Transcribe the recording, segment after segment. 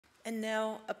And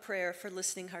now a prayer for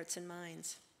listening hearts and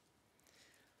minds.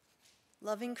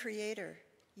 Loving Creator,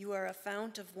 you are a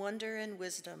fount of wonder and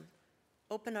wisdom.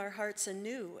 Open our hearts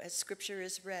anew as Scripture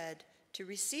is read to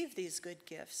receive these good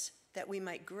gifts, that we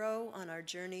might grow on our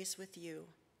journeys with you.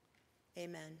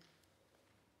 Amen.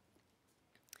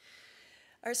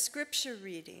 Our scripture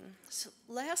reading.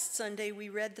 Last Sunday, we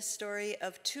read the story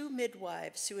of two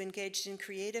midwives who engaged in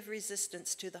creative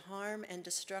resistance to the harm and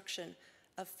destruction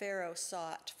of Pharaoh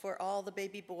sought for all the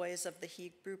baby boys of the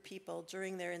Hebrew people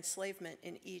during their enslavement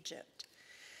in Egypt.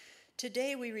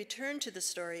 Today, we return to the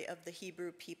story of the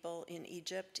Hebrew people in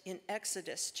Egypt in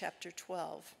Exodus chapter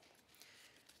 12.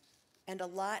 And a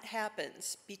lot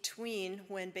happens between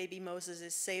when baby Moses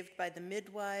is saved by the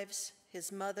midwives,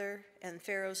 his mother, and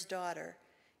Pharaoh's daughter,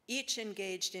 each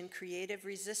engaged in creative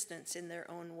resistance in their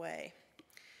own way.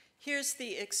 Here's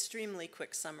the extremely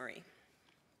quick summary.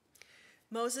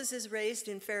 Moses is raised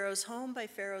in Pharaoh's home by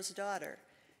Pharaoh's daughter,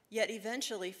 yet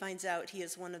eventually finds out he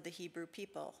is one of the Hebrew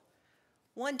people.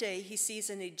 One day he sees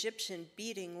an Egyptian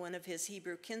beating one of his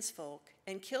Hebrew kinsfolk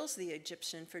and kills the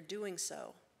Egyptian for doing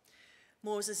so.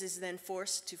 Moses is then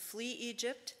forced to flee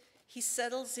Egypt. He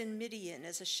settles in Midian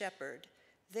as a shepherd.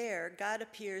 There, God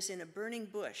appears in a burning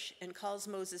bush and calls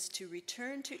Moses to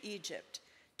return to Egypt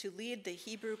to lead the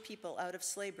Hebrew people out of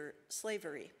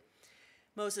slavery.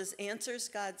 Moses answers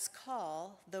God's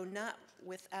call, though not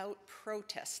without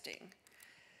protesting.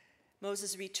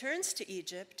 Moses returns to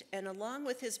Egypt and, along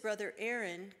with his brother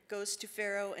Aaron, goes to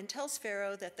Pharaoh and tells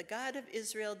Pharaoh that the God of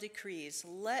Israel decrees,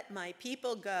 "Let my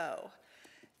people go."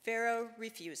 Pharaoh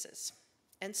refuses.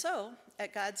 And so,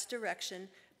 at God's direction,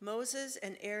 Moses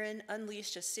and Aaron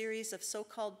unleashed a series of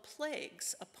so-called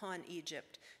plagues upon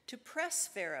Egypt to press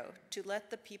Pharaoh to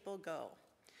let the people go.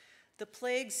 The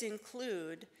plagues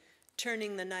include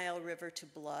turning the Nile River to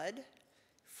blood,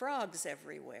 frogs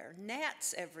everywhere,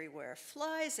 gnats everywhere,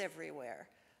 flies everywhere,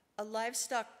 a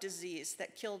livestock disease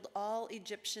that killed all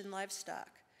Egyptian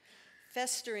livestock,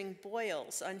 festering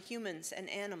boils on humans and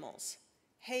animals,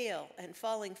 hail and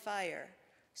falling fire,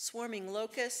 swarming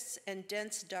locusts and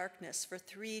dense darkness for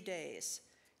 3 days.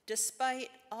 Despite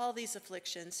all these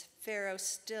afflictions, Pharaoh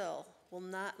still will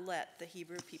not let the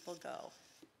Hebrew people go.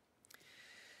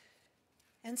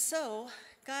 And so,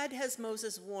 God has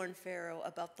Moses warn Pharaoh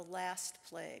about the last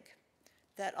plague,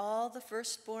 that all the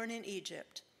firstborn in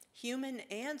Egypt, human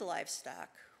and livestock,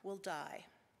 will die.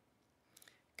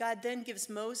 God then gives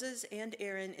Moses and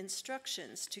Aaron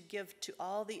instructions to give to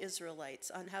all the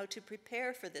Israelites on how to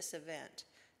prepare for this event,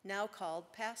 now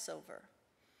called Passover.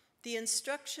 The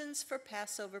instructions for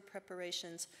Passover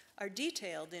preparations are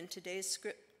detailed in today's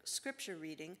scripture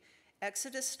reading,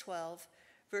 Exodus 12,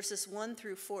 verses 1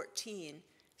 through 14,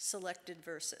 selected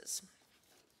verses.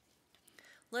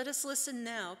 Let us listen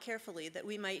now carefully that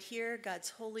we might hear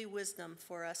God's holy wisdom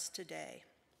for us today.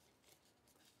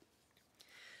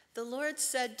 The Lord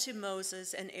said to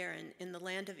Moses and Aaron in the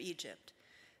land of Egypt,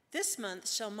 "This month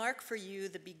shall mark for you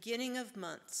the beginning of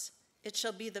months. It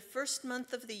shall be the first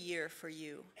month of the year for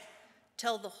you.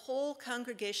 Tell the whole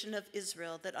congregation of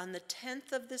Israel that on the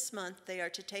 10th of this month they are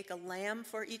to take a lamb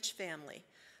for each family,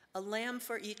 a lamb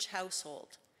for each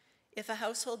household. If a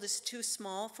household is too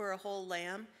small for a whole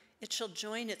lamb, it shall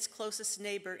join its closest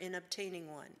neighbor in obtaining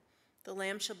one. The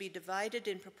lamb shall be divided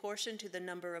in proportion to the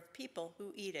number of people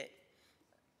who eat it.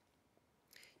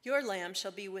 Your lamb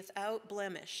shall be without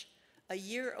blemish, a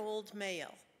year-old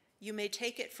male. You may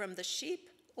take it from the sheep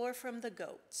or from the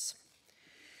goats.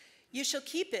 You shall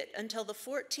keep it until the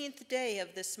 14th day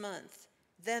of this month.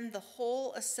 Then the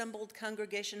whole assembled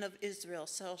congregation of Israel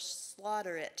shall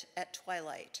slaughter it at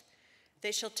twilight.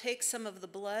 They shall take some of the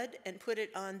blood and put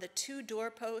it on the 2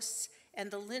 doorposts and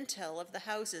the lintel of the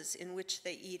houses in which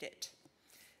they eat it.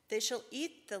 They shall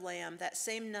eat the lamb that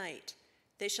same night.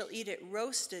 They shall eat it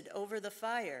roasted over the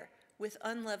fire with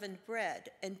unleavened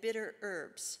bread and bitter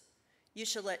herbs. You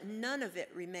shall let none of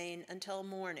it remain until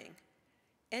morning.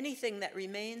 Anything that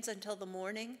remains until the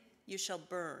morning, you shall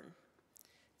burn.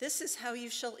 This is how you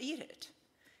shall eat it: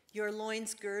 your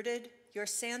loins girded, your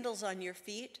sandals on your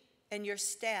feet, and your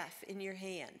staff in your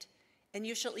hand. And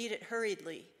you shall eat it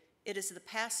hurriedly. It is the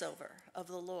Passover of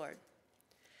the Lord.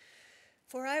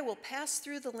 For I will pass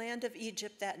through the land of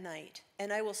Egypt that night,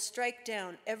 and I will strike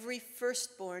down every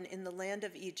firstborn in the land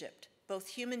of Egypt, both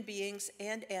human beings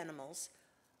and animals.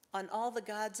 On all the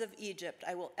gods of Egypt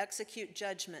I will execute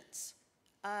judgments.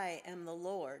 I am the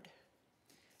Lord.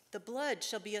 The blood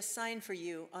shall be a sign for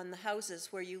you on the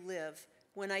houses where you live.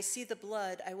 When I see the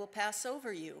blood, I will pass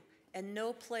over you, and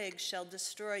no plague shall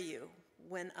destroy you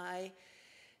when I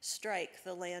strike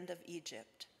the land of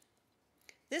Egypt.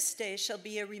 This day shall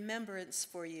be a remembrance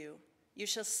for you. You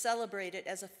shall celebrate it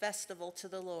as a festival to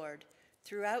the Lord.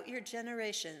 Throughout your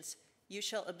generations, you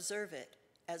shall observe it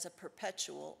as a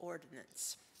perpetual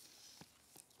ordinance.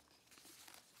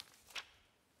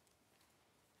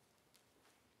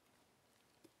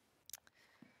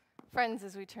 Friends,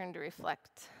 as we turn to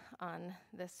reflect on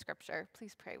this scripture,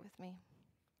 please pray with me.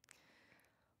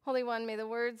 Holy One, may the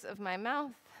words of my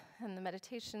mouth and the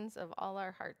meditations of all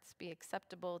our hearts be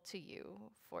acceptable to you,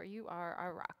 for you are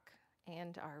our rock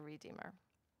and our Redeemer.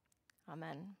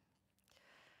 Amen.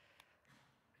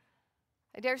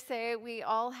 I dare say we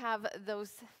all have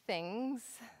those things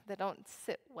that don't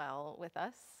sit well with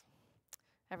us.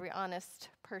 Every honest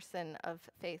person of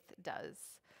faith does.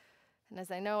 And as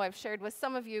I know I've shared with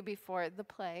some of you before, the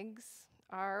plagues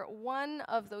are one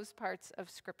of those parts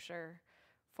of Scripture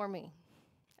for me.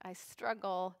 I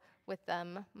struggle with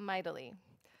them mightily.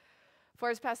 For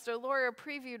as Pastor Laura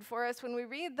previewed for us, when we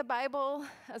read the Bible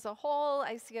as a whole,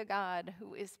 I see a God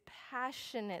who is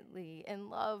passionately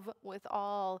in love with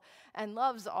all and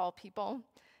loves all people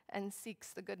and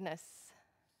seeks the goodness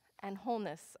and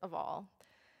wholeness of all.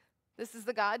 This is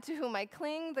the God to whom I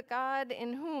cling, the God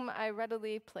in whom I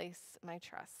readily place my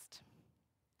trust.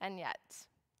 And yet,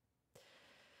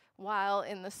 while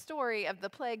in the story of the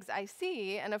plagues I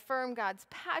see and affirm God's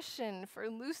passion for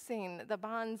loosing the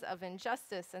bonds of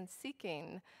injustice and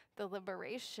seeking the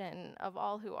liberation of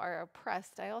all who are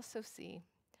oppressed, I also see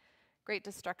great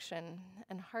destruction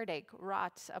and heartache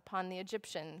wrought upon the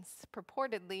Egyptians,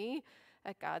 purportedly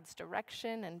at God's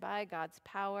direction and by God's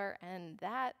power, and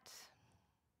that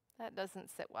doesn't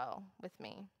sit well with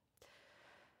me.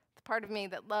 The part of me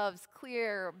that loves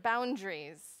clear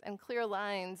boundaries and clear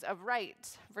lines of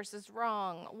right versus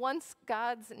wrong wants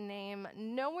God's name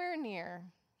nowhere near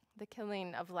the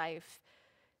killing of life,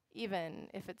 even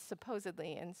if it's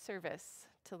supposedly in service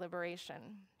to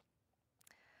liberation.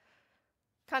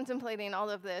 Contemplating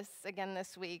all of this again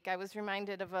this week, I was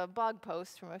reminded of a blog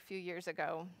post from a few years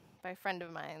ago by a friend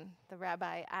of mine, the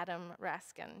Rabbi Adam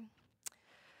Raskin.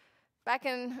 Back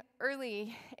in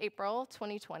early April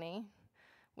 2020,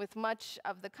 with much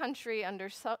of the country under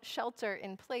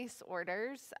shelter-in-place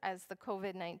orders as the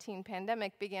COVID-19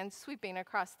 pandemic began sweeping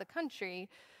across the country,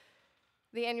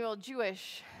 the annual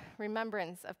Jewish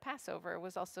remembrance of Passover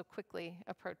was also quickly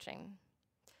approaching.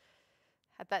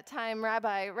 At that time,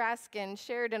 Rabbi Raskin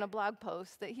shared in a blog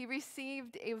post that he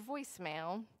received a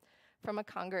voicemail from a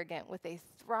congregant with a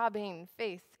throbbing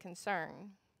faith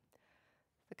concern.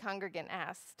 The congregant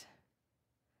asked,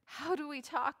 "How do we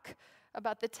talk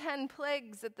about the 10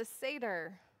 plagues at the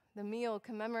Seder, the meal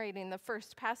commemorating the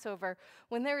first Passover,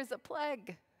 when there is a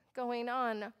plague going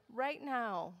on right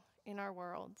now in our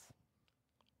world?"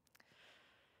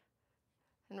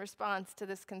 In response to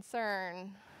this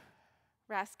concern,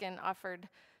 Raskin offered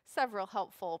several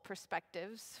helpful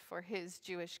perspectives for his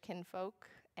Jewish kinfolk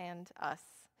and us.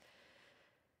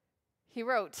 He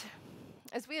wrote,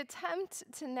 "As we attempt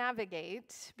to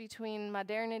navigate between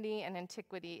modernity and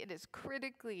antiquity, it is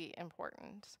critically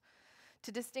important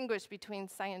to distinguish between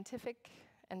scientific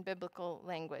and biblical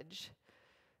language.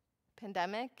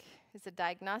 Pandemic is a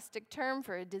diagnostic term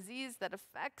for a disease that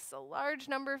affects a large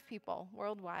number of people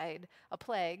worldwide. A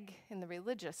plague, in the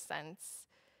religious sense,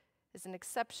 is an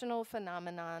exceptional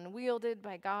phenomenon wielded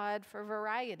by God for a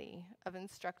variety of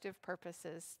instructive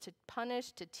purposes, to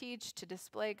punish, to teach, to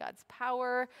display God's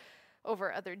power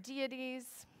over other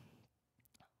deities.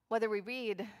 Whether we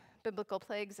read biblical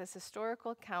plagues as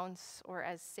historical accounts or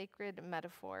as sacred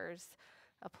metaphors,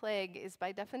 a plague is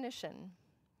by definition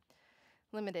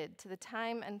limited to the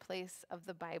time and place of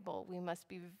the Bible. We must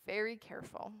be very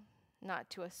careful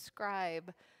not to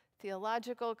ascribe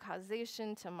theological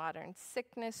causation to modern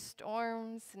sickness,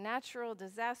 storms, natural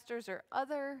disasters, or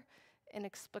other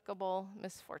inexplicable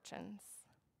misfortunes."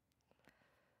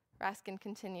 Raskin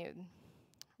continued,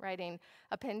 writing,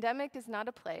 "A pandemic is not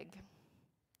a plague,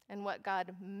 and what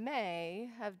God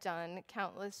may have done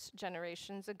countless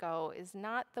generations ago is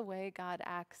not the way God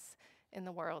acts in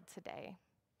the world today.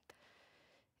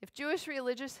 If Jewish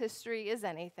religious history is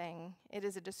anything, it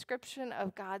is a description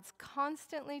of God's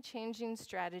constantly changing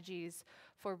strategies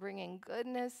for bringing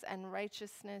goodness and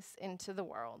righteousness into the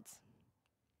world."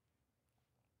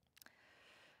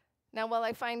 Now, while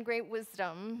I find great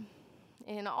wisdom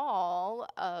in all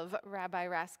of Rabbi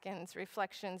Raskin's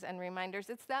reflections and reminders,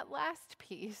 it's that last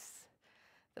piece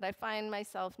that I find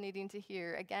myself needing to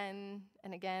hear again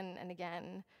and again and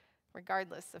again,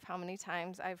 regardless of how many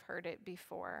times I've heard it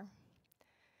before.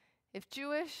 If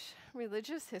Jewish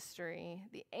religious history,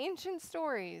 the ancient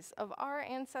stories of our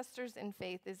ancestors in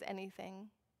faith, is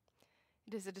anything,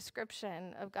 it is a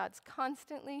description of God's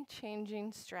constantly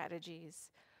changing strategies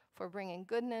for bringing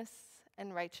goodness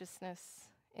and righteousness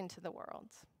into the world.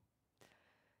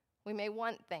 We may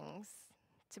want things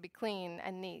to be clean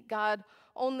and neat. God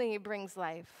only brings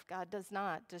life. God does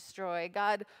not destroy.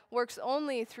 God works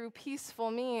only through peaceful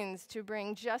means to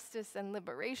bring justice and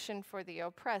liberation for the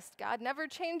oppressed. God never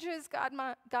changes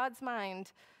God's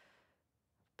mind.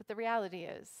 But the reality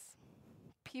is,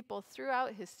 people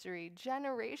throughout history,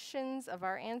 generations of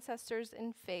our ancestors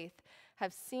in faith,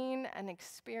 have seen and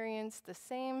experienced the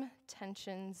same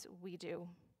tensions we do.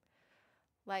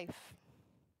 Life,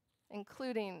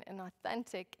 including an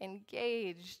authentic,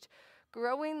 engaged,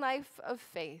 growing life of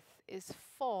faith, is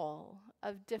full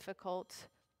of difficult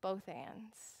both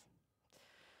ands.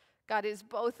 God is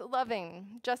both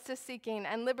loving, justice-seeking,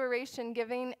 and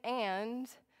liberation-giving, and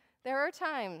there are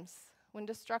times when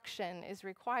destruction is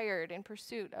required in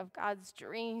pursuit of God's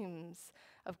dreams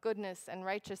of goodness and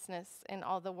righteousness in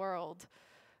all the world.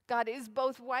 God is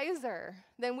both wiser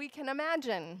than we can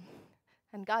imagine,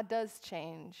 and God does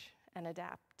change and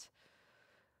adapt.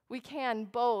 We can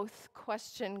both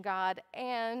question God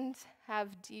and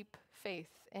have deep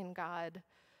faith in God.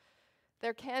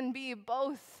 There can be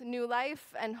both new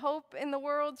life and hope in the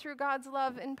world through God's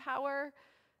love and power,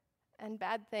 and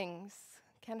bad things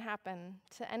can happen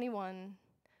to anyone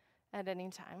at any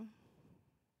time.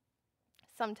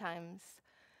 Sometimes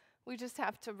we just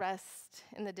have to rest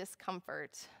in the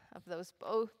discomfort of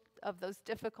those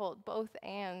difficult both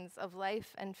ands of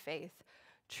life and faith,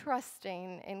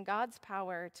 trusting in God's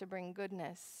power to bring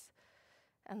goodness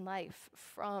and life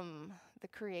from the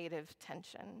creative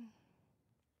tension.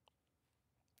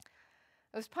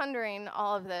 I was pondering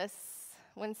all of this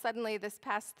when suddenly this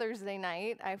past Thursday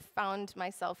night, I found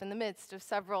myself in the midst of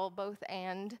several both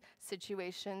and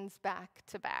situations back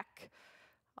to back.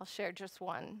 I'll share just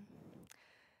one.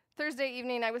 Thursday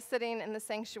evening, I was sitting in the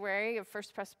sanctuary of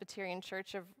First Presbyterian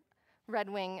Church of Red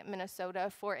Wing,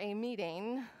 Minnesota, for a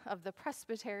meeting of the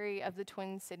Presbytery of the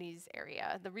Twin Cities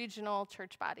area, the regional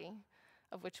church body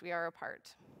of which we are a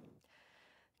part.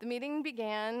 The meeting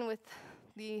began with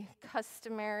the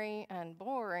customary and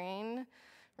boring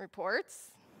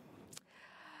reports.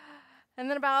 And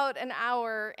then about an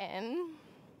hour in,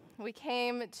 we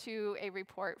came to a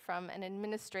report from an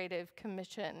administrative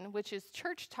commission, which is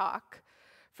church talk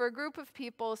for a group of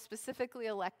people specifically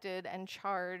elected and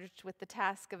charged with the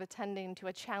task of attending to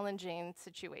a challenging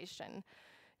situation,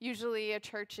 usually a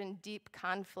church in deep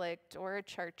conflict or a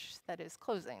church that is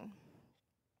closing.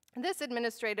 This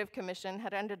administrative commission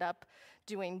had ended up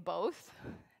doing both,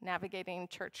 navigating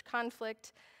church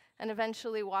conflict and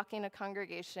eventually walking a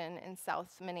congregation in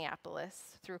South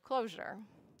Minneapolis through closure.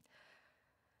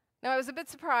 Now, I was a bit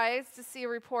surprised to see a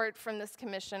report from this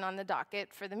commission on the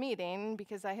docket for the meeting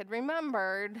because I had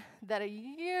remembered that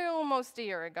almost a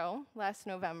year ago, last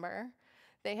November,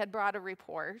 they had brought a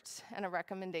report and a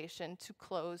recommendation to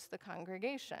close the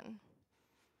congregation.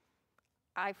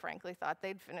 I frankly thought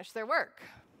they'd finished their work.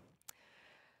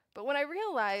 But when I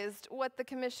realized what the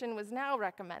commission was now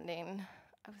recommending,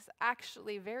 I was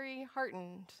actually very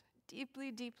heartened,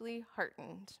 deeply, deeply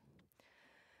heartened.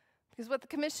 Because what the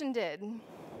commission did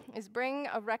is bring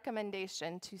a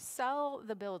recommendation to sell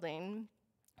the building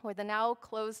where the now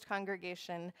closed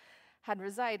congregation had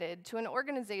resided to an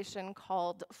organization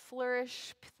called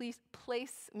Flourish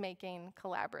Placemaking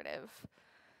Collaborative.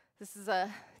 This is a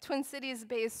Twin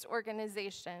Cities-based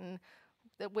organization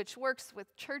which works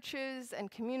with churches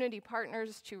and community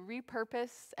partners to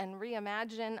repurpose and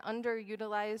reimagine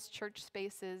underutilized church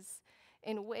spaces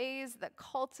in ways that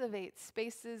cultivate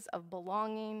spaces of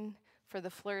belonging for the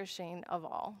flourishing of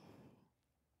all.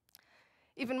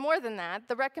 Even more than that,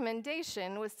 the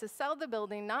recommendation was to sell the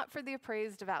building not for the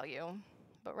appraised value,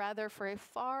 but rather for a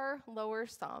far lower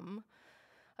sum,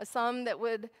 a sum that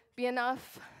would be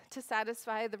enough to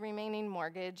satisfy the remaining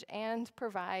mortgage and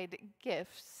provide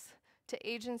gifts to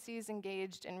agencies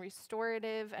engaged in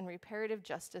restorative and reparative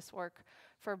justice work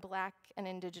for Black and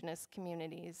Indigenous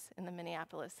communities in the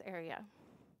Minneapolis area.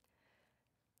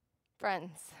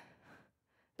 Friends,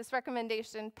 this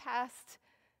recommendation passed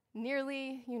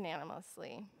nearly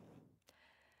unanimously.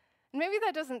 And maybe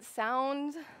that doesn't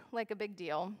sound like a big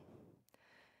deal.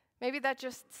 Maybe that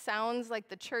just sounds like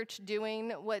the church doing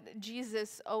what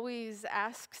Jesus always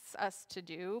asks us to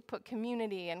do, put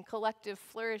community and collective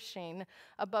flourishing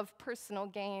above personal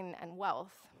gain and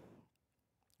wealth.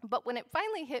 But when it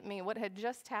finally hit me what had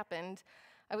just happened,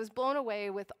 I was blown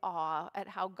away with awe at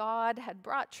how God had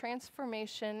brought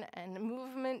transformation and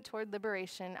movement toward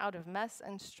liberation out of mess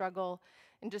and struggle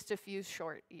in just a few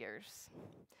short years.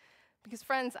 Because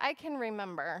friends, I can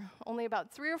remember only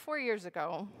about 3 or 4 years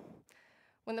ago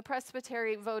when the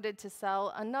presbytery voted to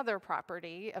sell another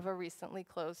property of a recently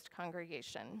closed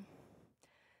congregation.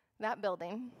 That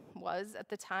building was, at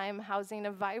the time, housing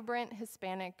a vibrant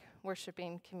Hispanic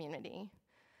worshiping community.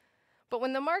 But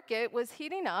when the market was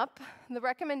heating up, the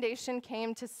recommendation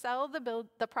came to sell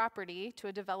the property to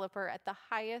a developer at the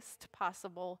highest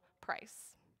possible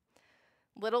price.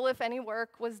 Little, if any,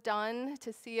 work was done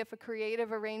to see if a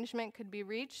creative arrangement could be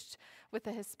reached with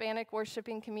the Hispanic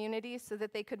worshiping community so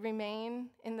that they could remain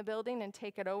in the building and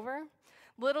take it over.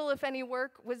 Little, if any,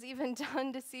 work was even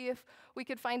done to see if we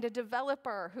could find a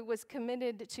developer who was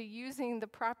committed to using the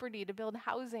property to build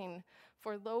housing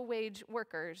for low-wage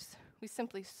workers. We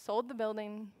simply sold the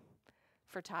building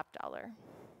for top dollar.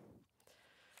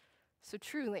 So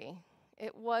truly,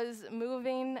 it was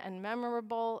moving and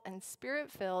memorable and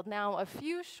spirit-filled now a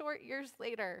few short years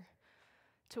later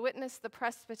to witness the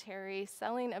presbytery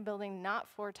selling a building not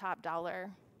for top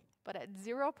dollar, but at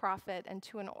zero profit, and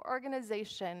to an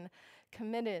organization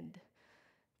committed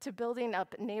to building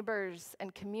up neighbors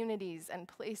and communities and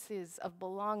places of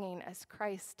belonging as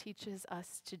Christ teaches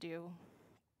us to do.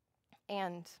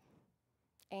 And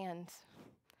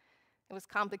it was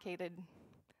complicated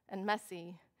and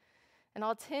messy and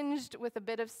all tinged with a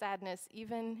bit of sadness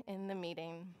even in the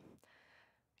meeting.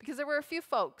 Because there were a few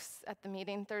folks at the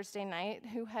meeting Thursday night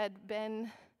who had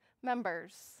been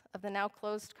members of the now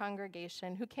closed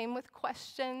congregation who came with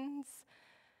questions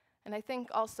and I think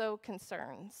also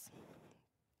concerns.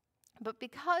 But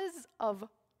because of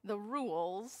the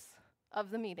rules of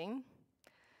the meeting,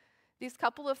 these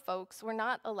couple of folks were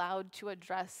not allowed to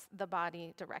address the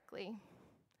body directly.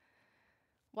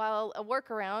 While a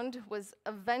workaround was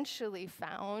eventually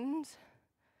found,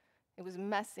 it was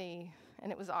messy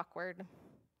and it was awkward.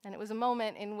 And it was a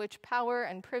moment in which power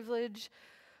and privilege,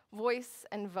 voice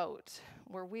and vote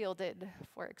were wielded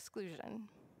for exclusion.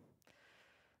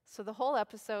 So the whole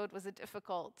episode was a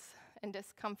difficult and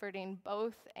discomforting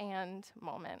both and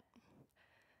moment.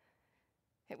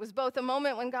 It was both a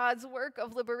moment when God's work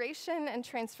of liberation and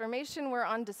transformation were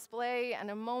on display,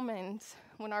 and a moment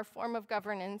when our form of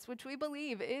governance, which we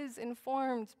believe is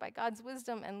informed by God's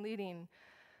wisdom and leading,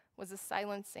 was a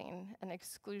silencing and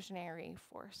exclusionary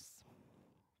force.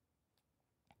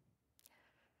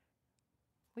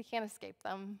 We can't escape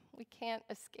them. We can't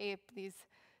escape these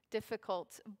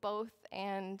difficult both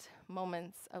and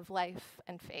moments of life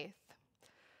and faith.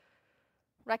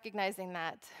 Recognizing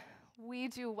that, we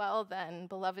do well then,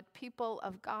 beloved people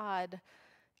of God,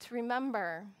 to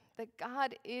remember that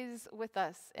God is with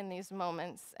us in these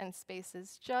moments and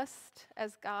spaces, just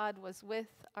as God was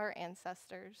with our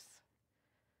ancestors.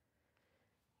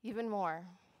 Even more,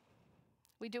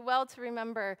 we do well to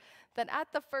remember that at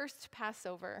the first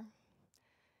Passover,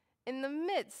 in the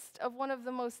midst of one of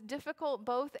the most difficult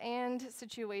both and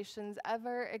situations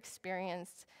ever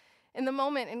experienced, in the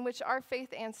moment in which our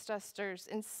faith ancestors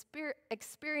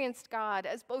experienced God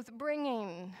as both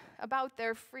bringing about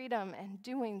their freedom and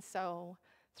doing so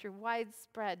through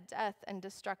widespread death and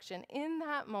destruction, in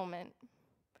that moment,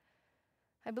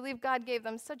 I believe God gave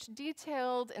them such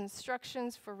detailed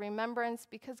instructions for remembrance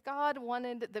because God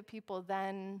wanted the people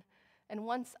then and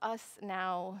wants us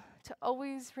now to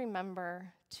always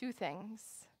remember two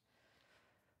things.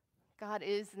 God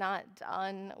is not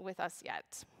done with us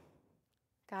yet.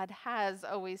 God has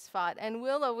always fought and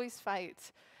will always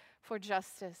fight for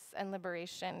justice and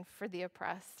liberation for the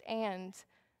oppressed, and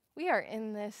we are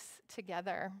in this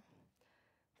together.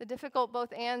 The difficult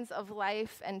both ands of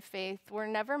life and faith were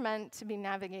never meant to be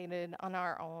navigated on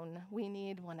our own. We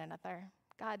need one another.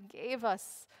 God gave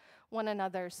us one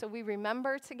another, so we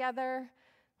remember together,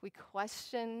 we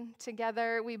question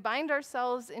together, we bind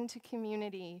ourselves into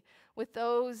community with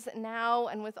those now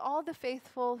and with all the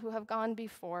faithful who have gone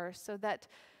before, so that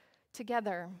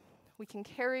together we can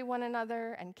carry one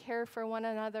another and care for one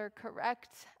another,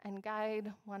 correct and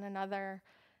guide one another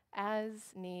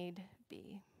as need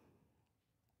be.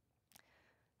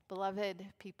 Beloved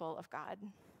people of God,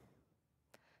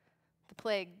 the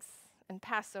plagues and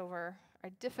Passover are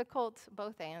difficult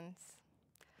both ands.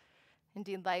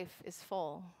 Indeed, life is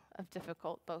full of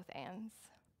difficult both ands.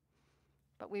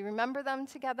 But we remember them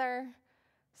together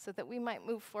so that we might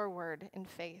move forward in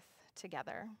faith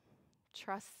together,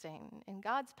 trusting in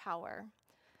God's power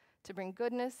to bring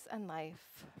goodness and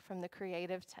life from the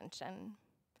creative tension.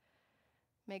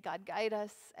 May God guide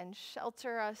us and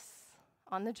shelter us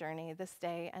on the journey this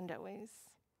day and always.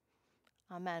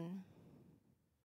 Amen.